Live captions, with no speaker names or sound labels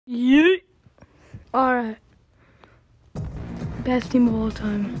Yeah. Alright. Best team of all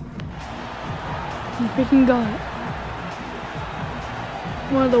time. You freaking got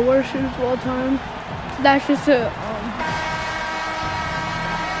one of the worst shooters of all time. That's just a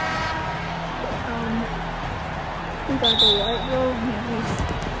we got the white bro.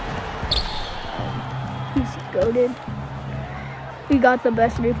 He's goated. We got the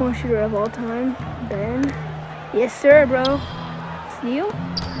best 3-point shooter of all time, Ben. Yes sir, bro. Steal?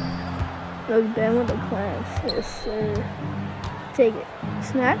 Look, Ben with the clamps. Yes sir. Take it.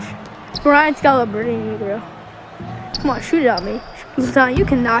 Snatch. Brian Scalabrine, bro. Come on, shoot it at me. You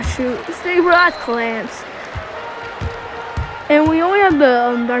cannot shoot. Stay, bro. That's clamps. And we only have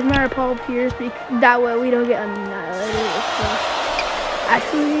the Dark Matter Paul Pierce. That way we don't get annihilated.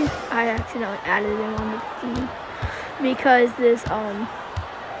 Actually, I accidentally added him on the team because this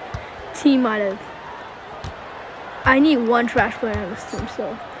team might have. I need one trash player on this team,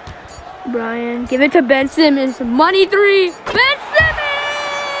 so Brian, give it to Ben Simmons. Money 3. Ben Simmons!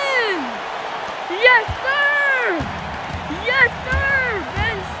 Yes, sir! Yes, sir!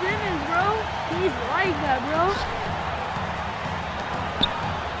 Ben Simmons, bro. He's like that, bro.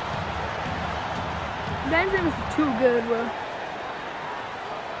 Ben Simmons is too good, bro.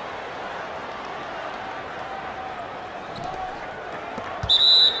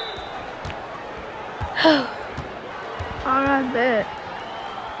 Alright, bet.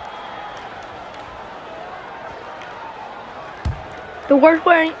 The worst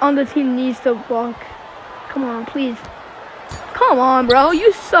player on the team needs to block. Come on, please. Come on, bro.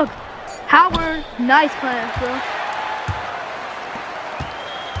 You suck. Howard, nice pass, bro.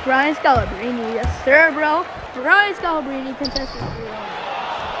 Brian Scalabrine, yes sir, bro. Brian Scalabrine contested 3.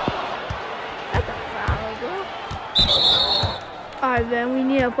 That's a foul, bro. Alright, Ben, we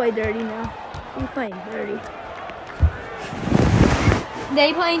need to play dirty now. We playing dirty.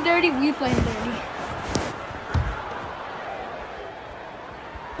 They playing dirty, we playing dirty.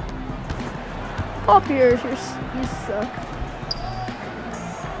 Up here, you suck.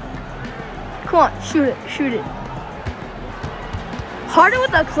 Come on, shoot it, shoot it. Harden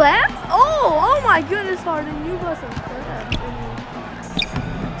with the clamps? Oh my goodness, Harden, you got some clamps.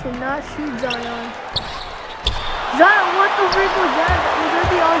 Cannot shoot Zion. Zion, what the freak was that? Was that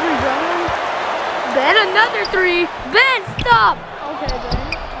the Andre Drummond? Ben, another 3. Ben, stop! Okay, Ben.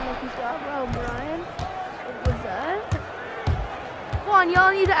 I don't know if you stop. Bro, Brian. What was that? Come on,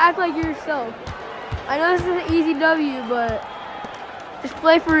 y'all need to act like yourself. I know this is an easy W, but just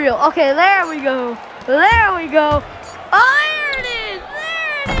play for real. Okay, there we go. There we go. Oh, there it is.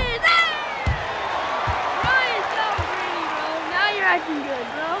 There it is. Brian Scalabrine, bro. Now you're acting good,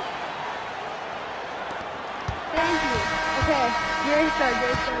 bro. Thank you. Okay, great start,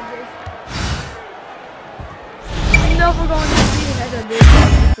 great start, great start. I know if we're going to beat, that's a big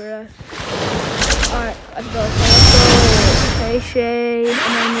thing for us. Alright, let's go. Okay, Shea, and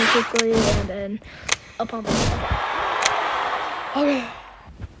then you quickly, and then up on the ball. Okay,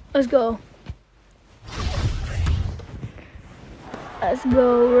 let's go. Let's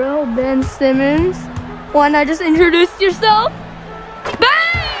go, bro. Ben Simmons. Why not just introduce yourself?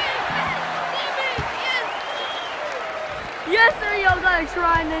 Bang! Ben Simmons, yes! Yes, sir, y'all gotta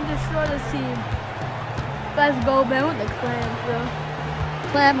try and then destroy this team. Let's go, Ben, with the clamps, bro.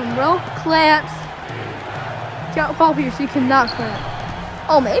 Clamp him, bro. Clamps. Paul Pierce, you cannot clamp.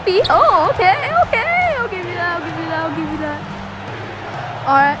 Oh, maybe. Oh, okay, okay. I'll give you that, I'll give you that, I'll give you that.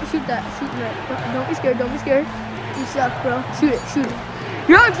 Alright, shoot that. Shoot that. Don't be scared, don't be scared. You suck, bro. Shoot it, shoot it.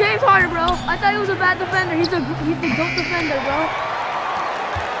 You're James Harden, bro. I thought he was a bad defender. He's the GOAT defender, bro.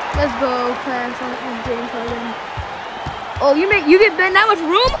 Let's go, clamps on James Harden. Oh, you give Ben that much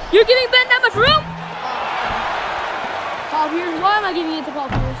room? You're giving Ben that much room? Paul Pierce, why am I giving it to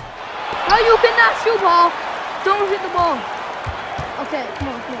Paul Pierce? Bro, you cannot shoot, Paul. Don't hit the ball. Okay,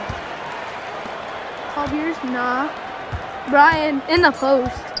 come on, come on. Paul Pierce, nah. Brian, in the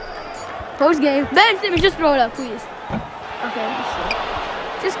post. Post game. Ben Simmons, just throw it up, please. Okay,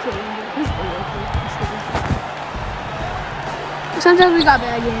 just kidding. He's okay. Sometimes we got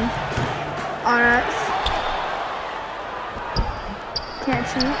bad games. Alright. Can't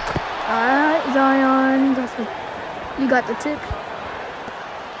shoot. Alright, Zion. You got the tip.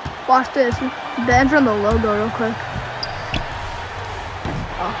 Watch this. Ben from the logo real quick.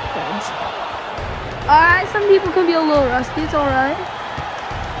 Oh, thanks. Alright, some people can be a little rusty. It's alright.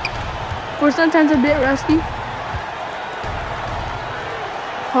 We're sometimes a bit rusty.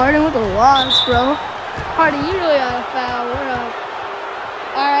 Harden with a loss, bro. Harden, you really got a foul. We're up.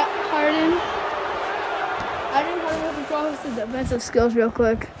 Alright, Harden. I didn't want to control his defensive skills real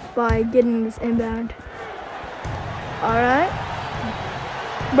quick by getting this inbound. Alright.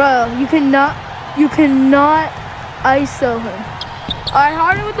 Bro, you cannot ISO him. Alright,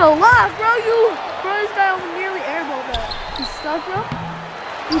 Harden with the lock, bro. This guy nearly airballed that. He's stuck, bro.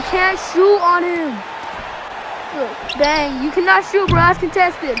 You can't shoot on him. Look, bang. You cannot shoot, bro. That's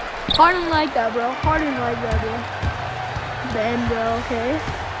contested. Harden like that, bro. Harden like that, bro. Ben, bro. Okay.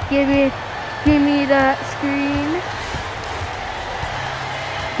 Give me that screen.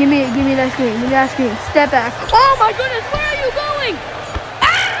 Give me that screen. Give me that screen. Step back. Oh my goodness, where are you going?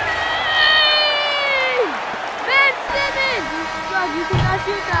 Hey! Ben Simmons! You suck. You cannot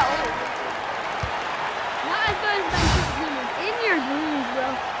shoot that. Oh. Not as good as Ben Simmons. In your dreams,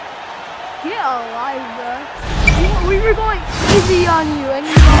 bro. Get alive, bro. We were going easy on you, and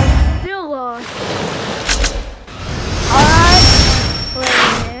you still lost. Alright.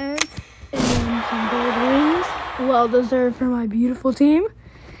 Let's some gold wins. Well deserved for my beautiful team.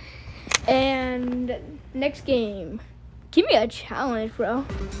 And next game. Give me a challenge, bro.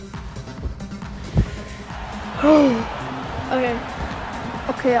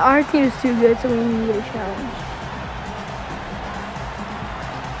 Okay, our team is too good, so we need to get a challenge.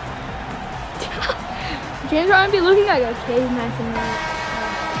 James Harden be looking like a caveman tonight.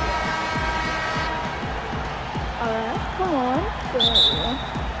 Alright, come on.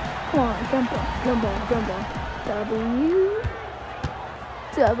 Come on, jump on.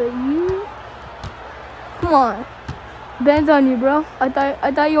 W. Come on. Ben's on you, bro. I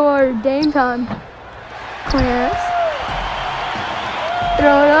thought you were Dame time. Clarence.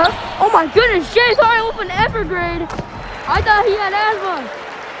 Throw it up. Oh my goodness, James Harden with an Evergrade. I thought he had asthma.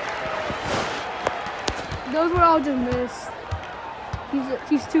 Those were all just missed.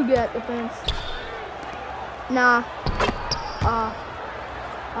 He's too good at defense. Nah.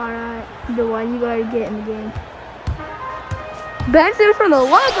 Alright. Dwight, you gotta get in the game. Ben Simmons from the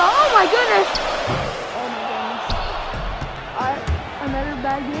logo. Oh my goodness. Alright. Another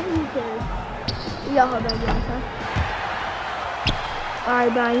bad game. Who cares? We all have bad games, huh?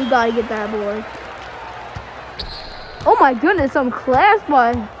 Alright, Brian, you gotta get that board. Oh my goodness, some class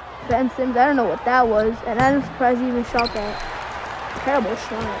by Ben Simmons. I don't know what that was. And I'm surprised he even shot that. Terrible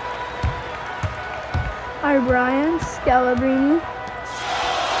shot. Alright, Brian. Scalabrine.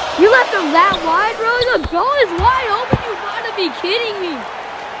 You left him that wide, bro? The goal is wide open. You gotta be kidding me.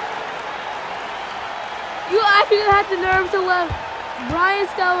 You actually had the nerve to let Brian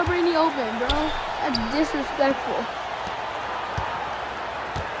Scalabrine open, bro. That's disrespectful.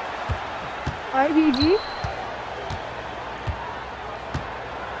 Alright, BG.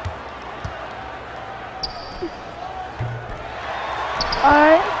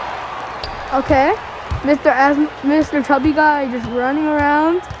 Alright. Okay. Mr. Chubby guy just running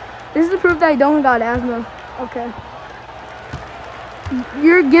around. This is the proof that I don't got asthma. Okay.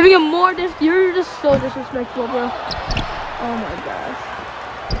 You're giving him more you're just so disrespectful, bro. Oh my gosh.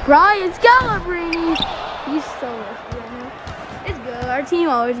 Brian Scalabrine. He's so rusty right now. It's good. Our team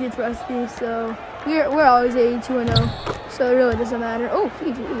always gets rusty, so we're always 82-0. So it really doesn't matter. Oh,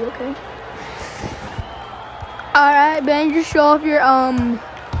 PG, okay. Alright, Ben, just show off your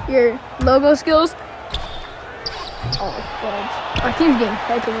logo skills. Oh, fudge. Our team's getting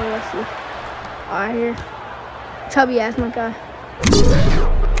heck of a rusty. Alright, here. Chubby asthma guy.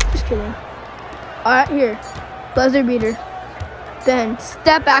 Just kidding. Alright, here. Buzzer beater. Ben,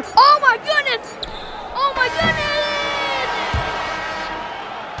 step back. Oh my goodness! Oh my goodness!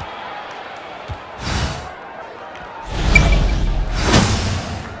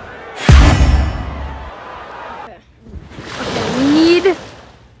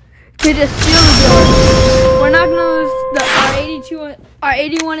 To just seal the deal. We're not gonna lose our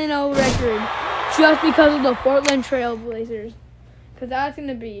 81-0 record just because of the Portland Trail Blazers. Cause that's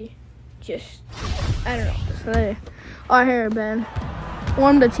gonna be just, I don't know. So, alright, here, Ben.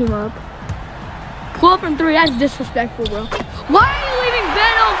 Warm the team up. Pull up from 3. That's disrespectful, bro. Why are you leaving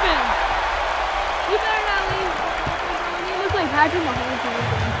Ben open? You better not leave. He looks like Patrick Mahomes.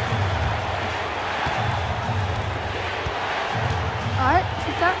 Alright,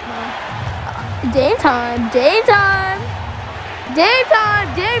 shoot that. Dame time. Give it to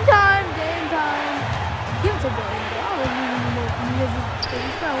Dame, bro.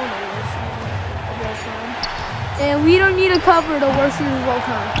 And we don't need to cover the worst shooters of all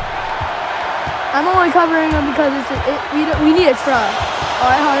time. I'm only covering them because we need a try.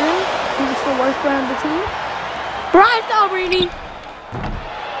 Alright, Harden. He's the worst player on the team. Brian Scalabrine.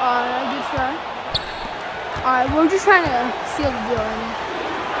 Alright, good try. Alright, we're just trying to seal the deal right now.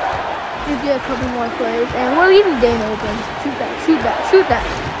 Just get a couple more plays, and we're leaving Dame open. Shoot that.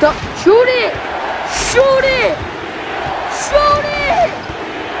 Don't shoot it!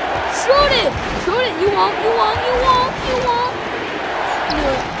 You won't.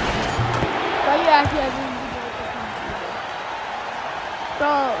 Why you actually have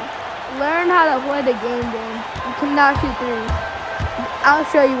Bro, learn how to play the game then. You cannot shoot threes. I'll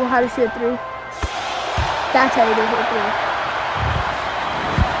show you how to shoot three. That's how you do hit three.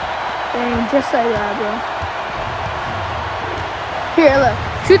 Dang, just like that, bro. Here, look.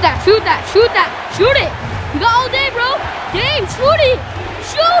 Shoot that, shoot that, shoot that. Shoot it. You got all day, bro. Dave, shoot it.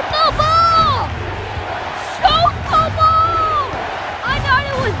 Shoot the ball. Shoot the ball. I thought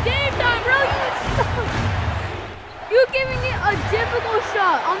it was Dave time, bro. You're giving it a difficult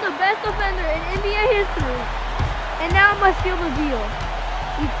shot on the best defender in NBA history. And now I must steal the deal.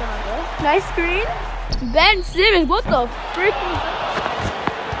 Nice screen. Ben Simmons, what the freaking...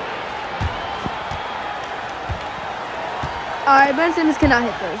 Alright, Ben Simmons cannot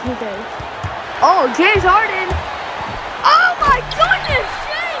hit those. Who cares? Oh, James Harden. Oh my goodness,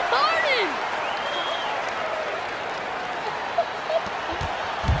 James Harden.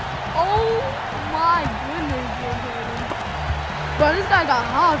 Oh my goodness, James Harden. Bro, this guy got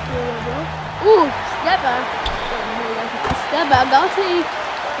hot for real, bro. Ooh, step back. Step back. I'll take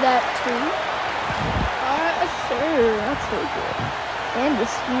that too. Alright, sir. I'll take it. And the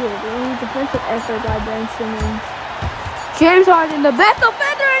steal, bro. Defensive effort by Ben Simmons. James Harden, the best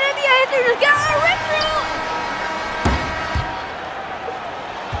defender in NBA history, just got a rip.